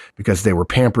coddle because they were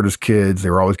pampered as kids. They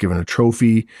were always given a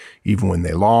trophy, even when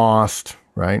they lost,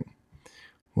 right?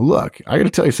 Well, look, I got to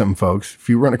tell you something, folks. If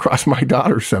you run across my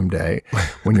daughter someday,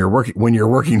 when you're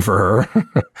working for her,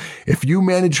 if you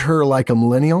manage her like a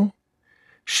millennial,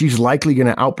 she's likely going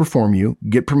to outperform you,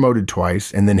 get promoted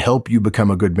twice, and then help you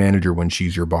become a good manager when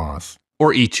she's your boss.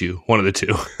 Or eat you, one of the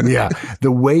two. Yeah.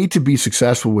 The way to be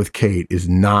successful with Kate is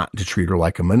not to treat her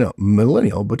like a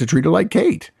millennial, but to treat her like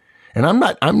Kate. And I'm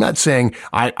not saying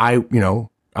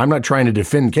I'm not trying to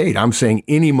defend Kate. I'm saying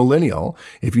any millennial,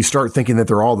 if you start thinking that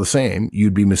they're all the same,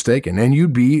 you'd be mistaken and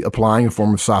you'd be applying a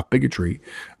form of soft bigotry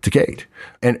to Kate.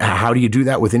 And how do you do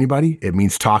that with anybody? It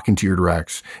means talking to your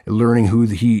directs, learning who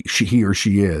he or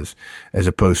she is, as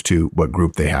opposed to what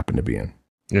group they happen to be in.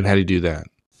 And how do you do that?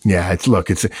 Yeah,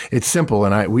 it's simple,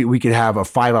 and we could have a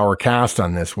 5-hour cast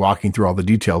on this, walking through all the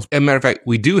details. As a matter of fact,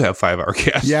 we do have 5-hour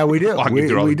casts. Yeah, we do.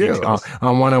 We do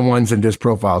on one-on-ones and disc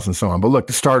profiles and so on. But look,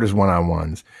 the start is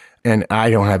one-on-ones, and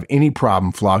I don't have any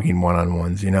problem flogging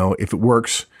one-on-ones. If it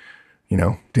works,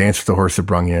 dance with the horse that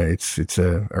brung you.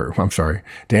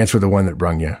 Dance with the one that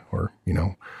brung you, or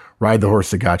ride the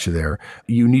horse that got you there.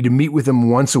 You need to meet with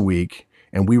them once a week,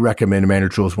 and we recommend Manager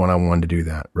Tools one-on-one to do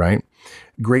that. Right.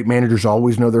 Great managers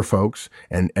always know their folks,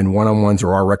 and one-on-ones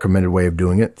are our recommended way of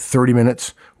doing it. 30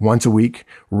 minutes once a week,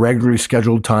 regularly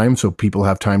scheduled time so people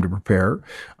have time to prepare,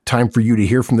 time for you to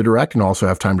hear from the direct, and also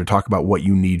have time to talk about what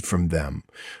you need from them.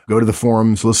 Go to the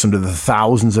forums, listen to the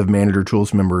thousands of Manager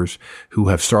Tools members who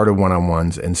have started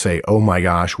one-on-ones and say, oh my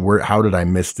gosh, how did I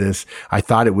miss this? I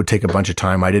thought it would take a bunch of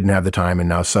time. I didn't have the time, and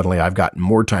now suddenly I've gotten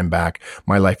more time back.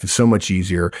 My life is so much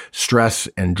easier. Stress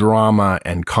and drama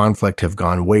and conflict have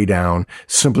gone way down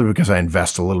simply because I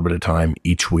invest a little bit of time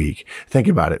each week. Think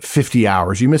about it. 50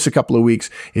 hours. You miss a couple of weeks,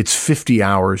 it's 50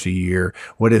 hours a year.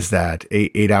 What is that?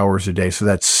 8 hours a day. So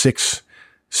that's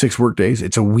six work days.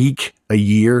 It's a week, a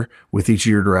year with each of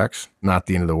your directs. Not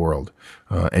the end of the world.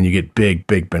 And you get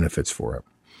big benefits for it.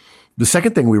 The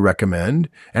second thing we recommend,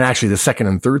 and actually the second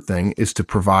and third thing, is to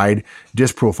provide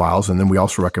disc profiles. And then we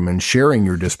also recommend sharing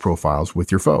your disc profiles with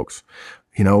your folks.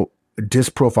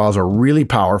 Disc profiles are really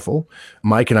powerful.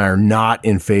 Mike and I are not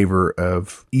in favor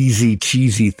of easy,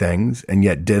 cheesy things, and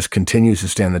yet disc continues to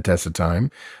stand the test of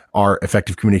time. Our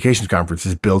Effective Communications Conference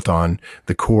is built on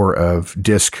the core of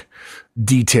disc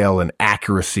detail and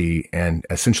accuracy and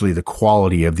essentially the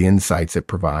quality of the insights it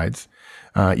provides.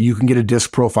 You can get a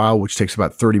DISC profile, which takes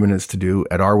about 30 minutes to do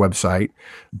at our website.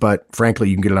 But frankly,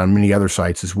 you can get it on many other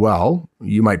sites as well.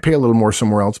 You might pay a little more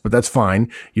somewhere else, but that's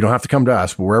fine. You don't have to come to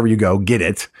us, but wherever you go, get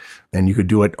it. And you could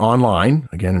do it online,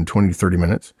 again, in 20 to 30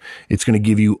 minutes. It's going to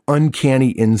give you uncanny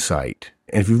insight.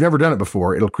 And if you've never done it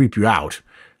before, it'll creep you out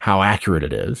how accurate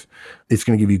it is. It's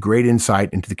going to give you great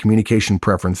insight into the communication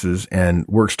preferences and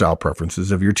work style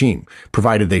preferences of your team,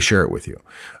 provided they share it with you.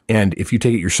 And if you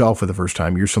take it yourself for the first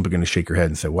time, you're simply going to shake your head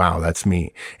and say, wow, that's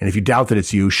me. And if you doubt that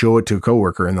it's you, show it to a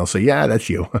coworker and they'll say, yeah,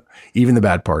 that's you. Even the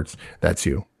bad parts, that's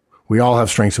you. We all have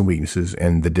strengths and weaknesses,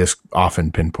 and the DISC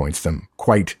often pinpoints them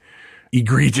quite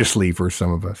egregiously for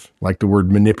some of us, like the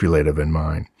word manipulative in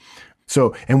mine.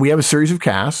 So, and we have a series of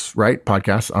casts, right?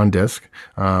 Podcasts on DISC.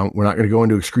 We're not going to go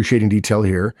into excruciating detail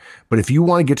here, but if you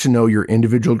want to get to know your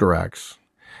individual directs,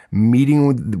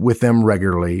 meeting with them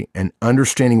regularly and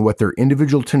understanding what their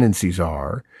individual tendencies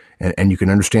are, and you can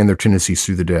understand their tendencies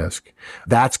through the DISC,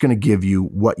 that's going to give you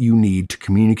what you need to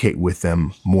communicate with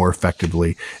them more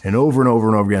effectively. And over and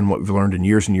over again, what we've learned in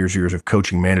years and years of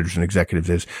coaching managers and executives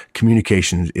is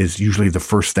communication is usually the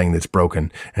first thing that's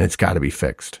broken, and it's got to be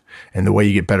fixed. And the way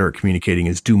you get better at communicating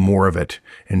is do more of it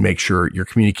and make sure you're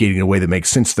communicating in a way that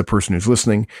makes sense to the person who's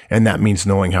listening. And that means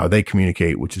knowing how they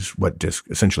communicate, which is what DISC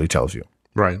essentially tells you.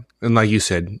 Right. And like you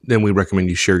said, then we recommend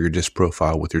you share your DISC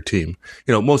profile with your team.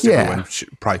 You know, most everyone should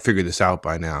probably figure this out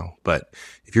by now. But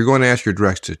if you're going to ask your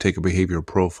directs to take a behavioral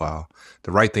profile,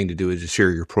 the right thing to do is to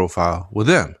share your profile with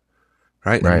them.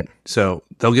 Right. Right. And so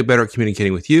they'll get better at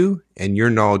communicating with you, and your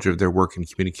knowledge of their work and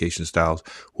communication styles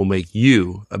will make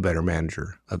you a better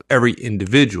manager of every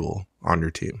individual on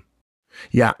your team.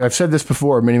 Yeah, I've said this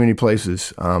before in many, many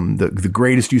places. The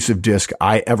greatest use of DISC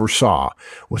I ever saw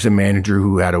was a manager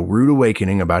who had a rude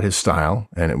awakening about his style,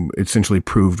 and it essentially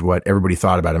proved what everybody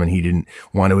thought about him, and he didn't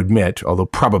want to admit, although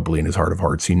probably in his heart of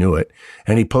hearts he knew it.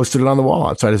 And he posted it on the wall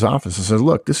outside his office and says,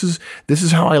 look, this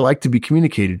is how I like to be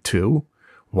communicated to.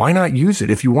 Why not use it?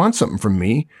 If you want something from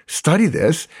me, study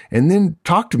this and then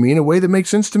talk to me in a way that makes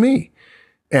sense to me.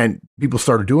 And people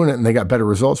started doing it and they got better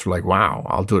results. We're like, wow,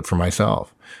 I'll do it for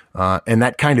myself. And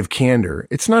that kind of candor,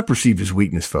 it's not perceived as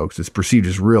weakness, folks. It's perceived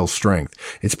as real strength.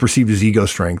 It's perceived as ego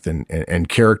strength and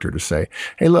character to say,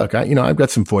 hey, look, I've got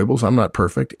some foibles. I'm not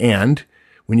perfect. And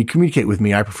when you communicate with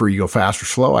me, I prefer you go fast or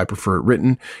slow. I prefer it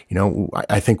written.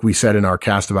 I think we said in our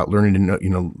cast about learning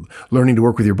to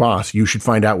work with your boss, you should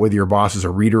find out whether your boss is a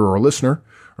reader or a listener,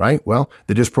 right? Well,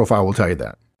 the DISC profile will tell you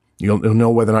that. You'll know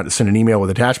whether or not to send an email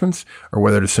with attachments or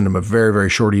whether to send them a very,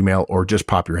 very short email or just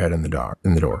pop your head in the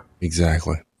door.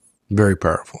 Exactly. Very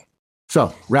powerful.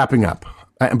 So wrapping up.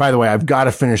 And by the way, I've got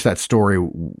to finish that story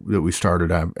that we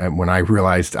started when I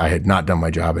realized I had not done my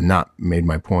job and not made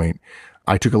my point.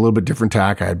 I took a little bit different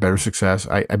tack. I had better success.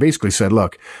 I basically said,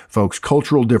 look, folks,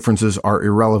 cultural differences are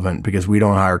irrelevant because we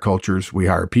don't hire cultures. We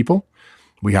hire people.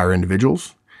 We hire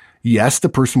individuals. Yes, the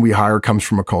person we hire comes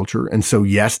from a culture. And so,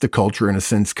 yes, the culture in a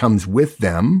sense comes with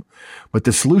them. But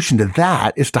the solution to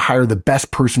that is to hire the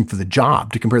best person for the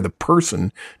job, to compare the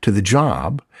person to the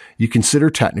job. You consider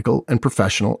technical and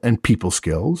professional and people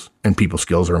skills. And people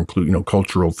skills are include,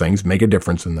 cultural things, make a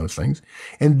difference in those things.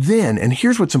 And then, and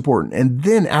here's what's important. And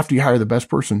then after you hire the best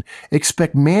person,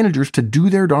 expect managers to do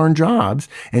their darn jobs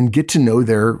and get to know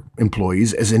their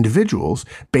employees as individuals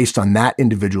based on that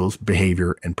individual's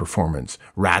behavior and performance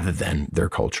rather than their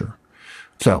culture.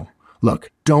 So,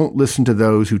 look, don't listen to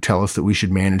those who tell us that we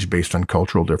should manage based on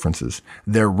cultural differences.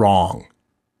 They're wrong.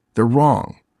 They're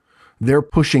wrong. They're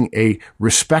pushing a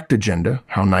respect agenda,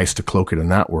 how nice to cloak it in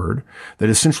that word, that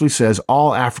essentially says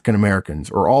all African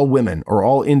Americans or all women or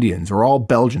all Indians or all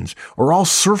Belgians or all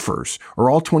surfers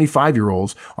or all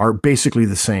 25-year-olds are basically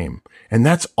the same. And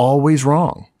that's always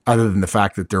wrong, other than the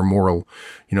fact that they're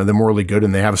they're morally good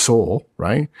and they have a soul,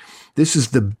 right? This is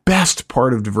the best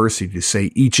part of diversity, to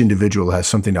say each individual has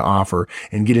something to offer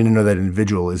and getting to know that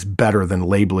individual is better than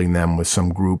labeling them with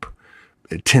some group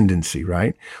tendency,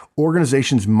 right?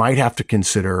 Organizations might have to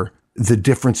consider the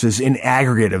differences in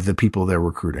aggregate of the people they're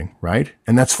recruiting, right?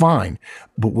 And that's fine.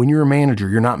 But when you're a manager,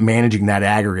 you're not managing that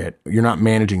aggregate. You're not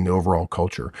managing the overall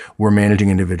culture. We're managing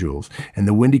individuals. And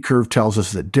the Wendy curve tells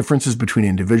us that differences between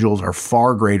individuals are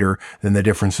far greater than the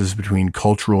differences between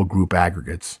cultural group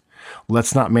aggregates.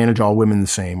 Let's not manage all women the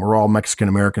same, or all Mexican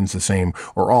Americans the same,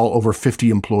 or all over 50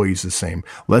 employees the same.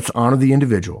 Let's honor the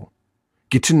individual.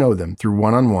 Get to know them through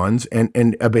one-on-ones and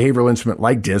a behavioral instrument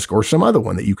like DISC or some other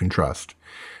one that you can trust.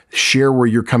 Share where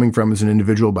you're coming from as an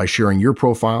individual by sharing your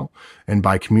profile and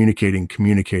by communicating.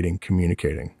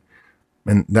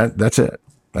 And that's it.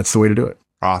 That's the way to do it.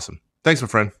 Awesome. Thanks, my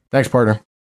friend. Thanks, partner.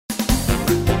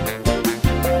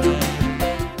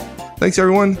 Thanks,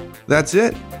 everyone. that's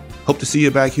it. Hope to see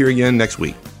you back here again next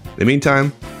week. In the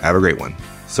meantime, have a great one.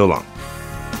 So long.